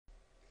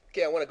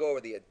Okay, I want to go over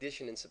the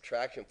addition and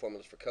subtraction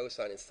formulas for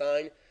cosine and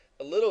sine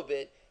a little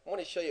bit. I want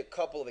to show you a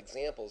couple of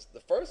examples. The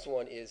first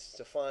one is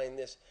to find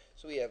this.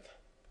 So we have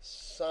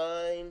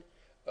sine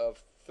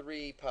of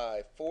 3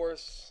 pi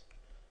fourths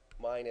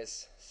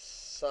minus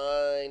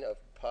sine of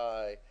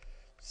pi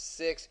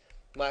 6.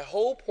 My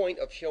whole point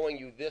of showing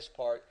you this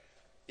part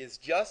is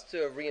just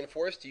to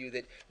reinforce to you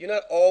that you're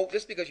not all,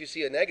 just because you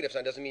see a negative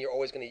sign doesn't mean you're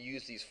always going to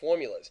use these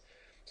formulas.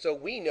 So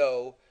we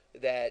know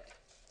that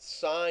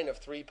sine of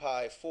 3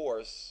 pi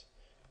fourths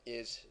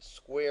is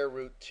square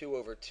root 2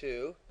 over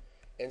 2,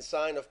 and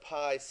sine of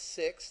pi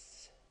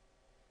sixths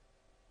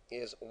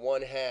is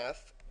 1/2,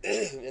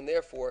 and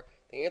therefore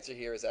the answer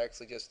here is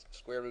actually just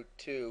square root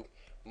 2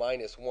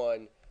 minus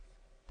 1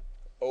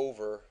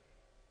 over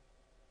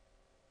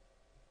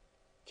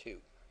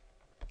 2.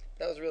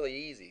 That was really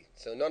easy.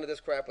 So none of this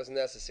crap was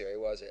necessary,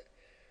 was it?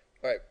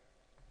 All right,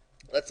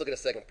 let's look at a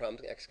second problem.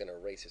 I'm actually going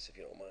to erase this if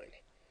you don't mind.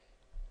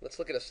 Let's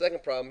look at a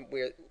second problem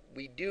where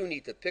we do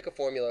need to pick a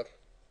formula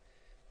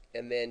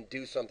and then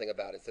do something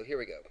about it. So here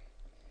we go.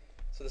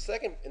 So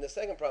in the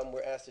second problem,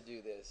 we're asked to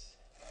do this.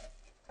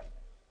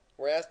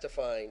 We're asked to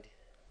find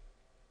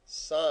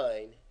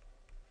sine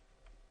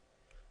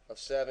of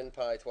 7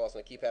 pi 12ths. And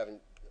I keep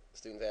having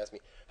students ask me,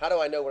 how do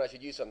I know when I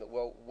should use something?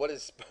 Well, what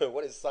is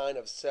sine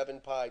of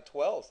 7 pi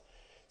 12ths?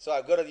 So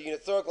I go to the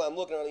unit circle, I'm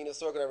looking on the unit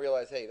circle, and I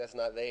realize, hey, that's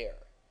not there.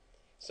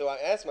 So I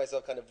ask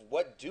myself kind of,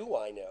 what do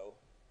I know?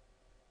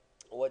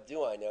 What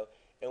do I know?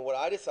 And what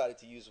I decided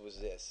to use was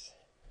this.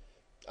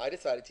 I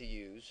decided to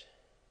use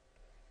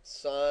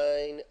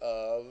sine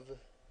of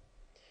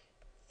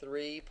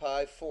 3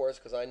 pi fourths,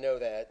 because I know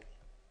that,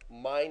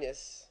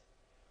 minus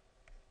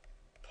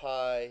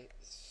pi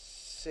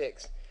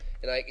 6.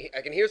 And I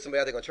can hear somebody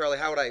out there going, Charlie,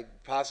 how would I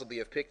possibly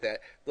have picked that?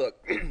 Look,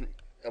 I'm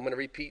going to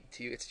repeat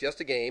to you. It's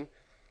just a game.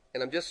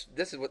 And this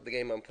is what the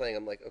game I'm playing.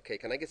 I'm like, okay,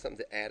 can I get something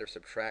to add or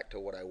subtract to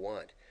what I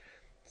want?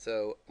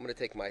 So I'm going to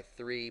take my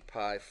 3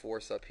 pi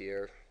fourths up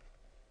here.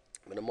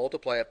 I'm going to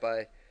multiply it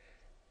by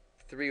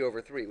 3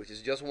 over 3, which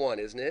is just 1,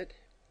 isn't it?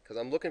 Because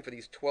I'm looking for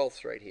these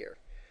twelfths right here.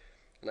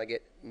 And I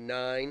get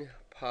 9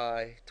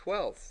 pi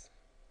twelfths.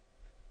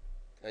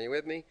 Are you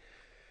with me?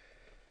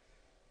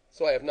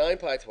 So I have 9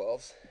 pi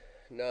twelfths.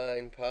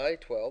 9 pi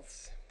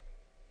twelfths.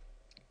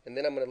 And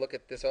then I'm going to look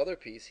at this other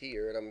piece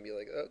here, and I'm going to be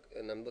like, oh,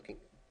 and I'm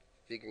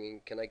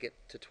figuring, can I get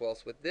to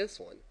twelfths with this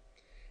one?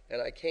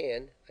 And I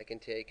can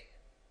take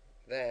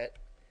that.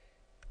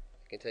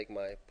 I can take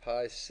my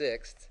pi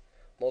sixths,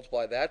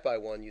 multiply that by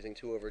 1 using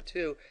 2 over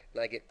 2,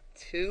 and I get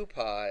 2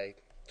 pi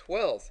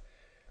twelfths.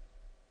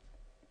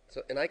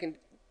 So, and I can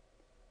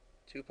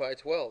 2 pi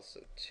twelfths,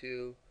 so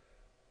 2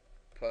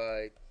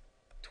 pi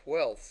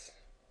twelfths.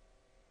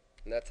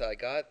 And that's how I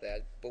got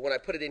that. But when I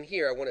put it in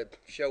here, I want to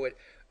show it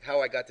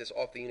how I got this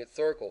off the unit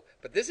circle.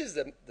 But this is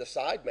the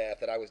side math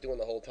that I was doing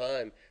the whole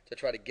time to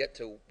try to get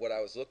to what I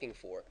was looking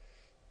for.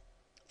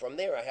 From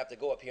there, I have to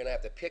go up here and I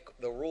have to pick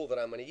the rule that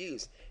I'm going to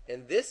use.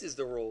 And this is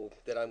the rule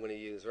that I'm going to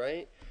use,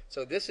 right?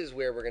 So this is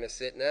where we're going to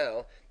sit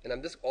now. And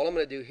all I'm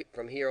going to do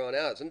from here on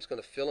out is I'm just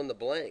going to fill in the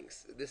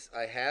blanks.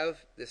 I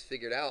have this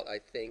figured out, I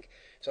think.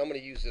 So I'm going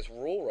to use this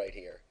rule right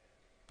here.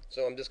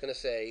 So I'm just going to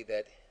say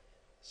that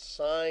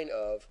sine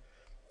of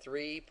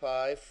 3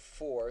 pi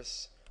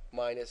fourths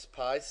minus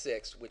pi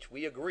 6, which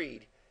we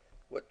agreed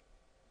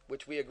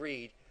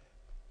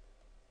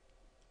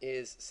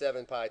is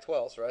 7 pi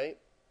twelfths, right?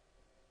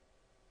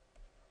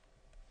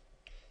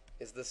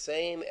 Is the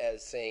same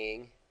as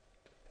saying,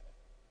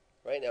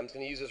 right now I'm just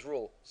going to use this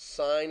rule,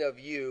 sine of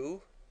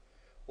u,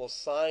 well,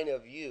 sine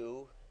of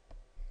u,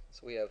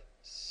 so we have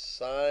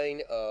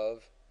sine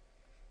of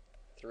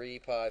 3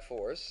 pi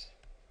fourths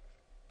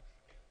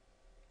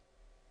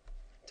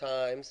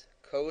times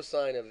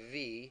cosine of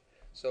v.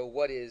 So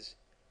what is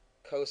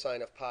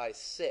cosine of pi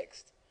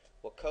sixth?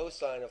 Well,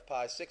 cosine of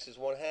pi 6 is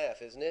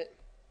 1/2, isn't it?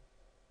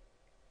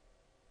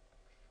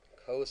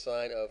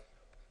 Cosine of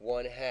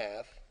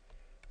 1/2.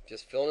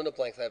 Just filling in the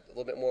blanks. I have a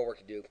little bit more work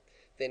to do.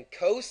 Then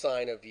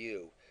cosine of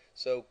u.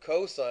 So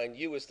cosine,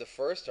 u is the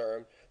first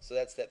term, so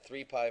that's that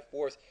 3 pi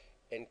fourths.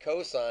 And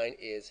cosine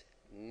is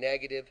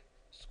negative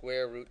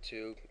square root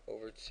 2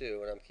 over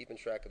 2. And I'm keeping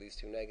track of these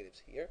two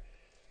negatives here.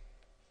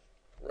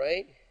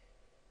 Right?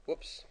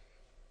 Whoops.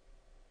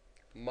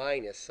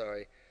 Minus,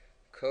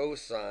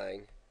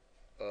 cosine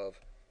of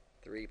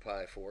 3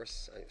 pi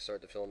fourths. I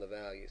start to fill in the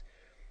values.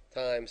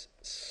 Times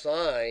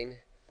sine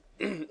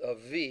of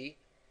v.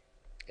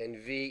 And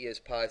v is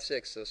pi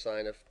 6, so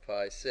sine of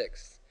pi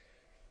 6,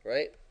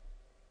 right?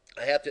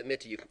 I have to admit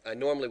to you, I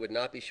normally would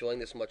not be showing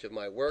this much of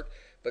my work,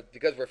 but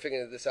because we're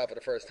figuring this out for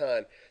the first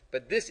time,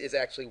 but this is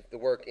actually the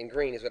work in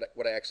green is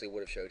what I actually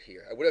would have showed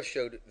here. I would have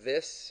showed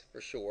this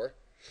for sure.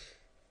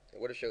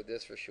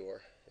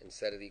 And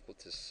set it equal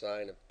to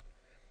sine of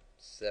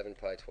 7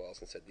 pi 12ths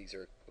and said these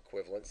are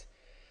equivalents.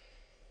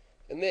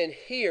 And then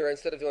here,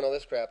 instead of doing all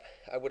this crap,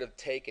 I would have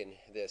taken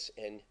this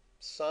and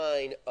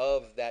sine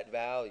of that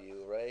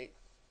value, right?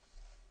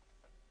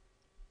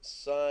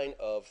 Sine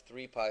of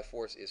 3 pi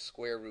fourths is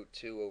square root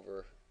 2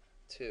 over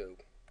 2,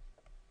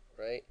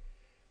 right?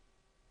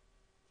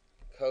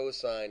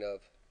 cosine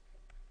of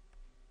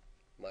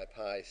my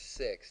pi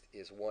sixth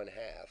is 1/2,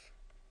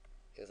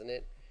 isn't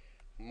it?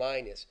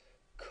 Minus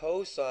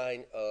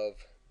cosine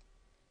of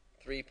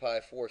 3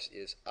 pi fourths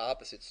is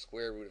opposite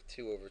square root of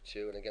 2 over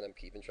 2. And again, I'm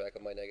keeping track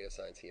of my negative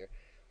signs here.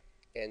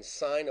 And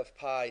sine of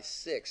pi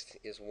sixth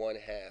is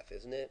 1/2,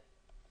 isn't it?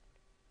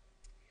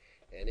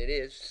 And it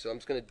is. So I'm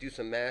just going to do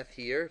some math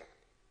here.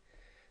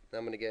 Now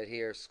I'm going to get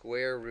here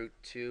square root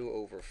 2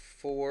 over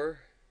 4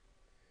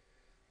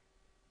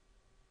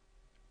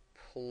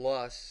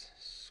 plus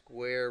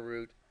square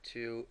root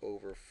 2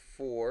 over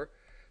 4,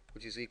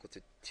 which is equal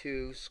to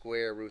 2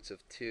 square roots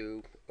of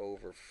 2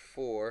 over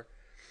 4,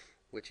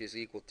 which is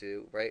equal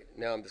to, right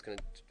now I'm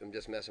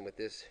just messing with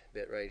this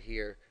bit right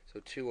here.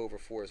 So 2 over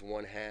 4 is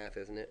 1/2,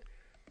 isn't it?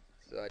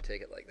 So I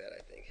take it like that,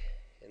 I think.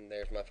 And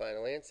there's my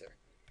final answer.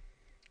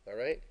 All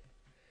right?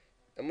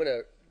 I'm going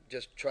to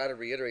just try to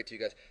reiterate to you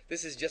guys,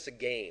 this is just a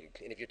game.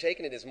 And if you're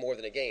taking it as more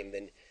than a game,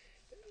 then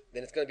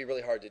it's going to be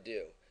really hard to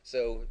do.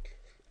 So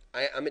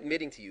I'm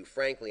admitting to you,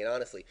 frankly and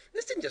honestly,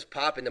 this didn't just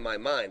pop into my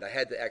mind. I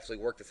had to actually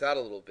work this out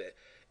a little bit.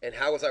 And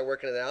how was I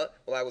working it out?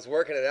 Well, I was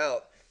working it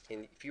out,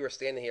 and if you were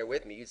standing here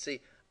with me, you'd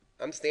see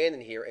I'm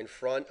standing here in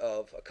front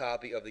of a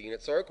copy of the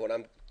unit circle, and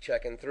I'm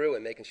checking through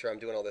and making sure I'm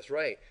doing all this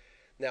right.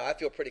 Now, I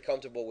feel pretty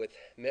comfortable with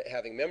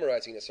having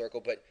memorized unit circle,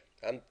 but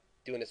I'm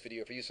doing this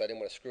video for you, so I didn't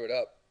want to screw it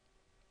up.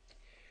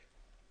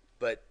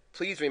 But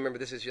please remember,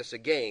 this is just a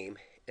game,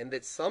 and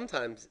that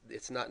sometimes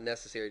it's not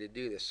necessary to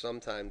do this.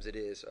 Sometimes it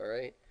is, all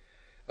right?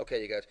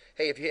 Okay, you guys.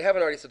 Hey, if you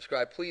haven't already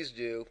subscribed, please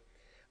do.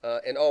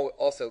 And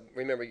also,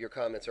 remember, your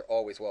comments are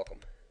always welcome.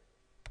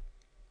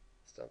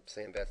 Stop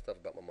saying bad stuff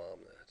about my mom.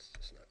 That's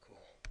just not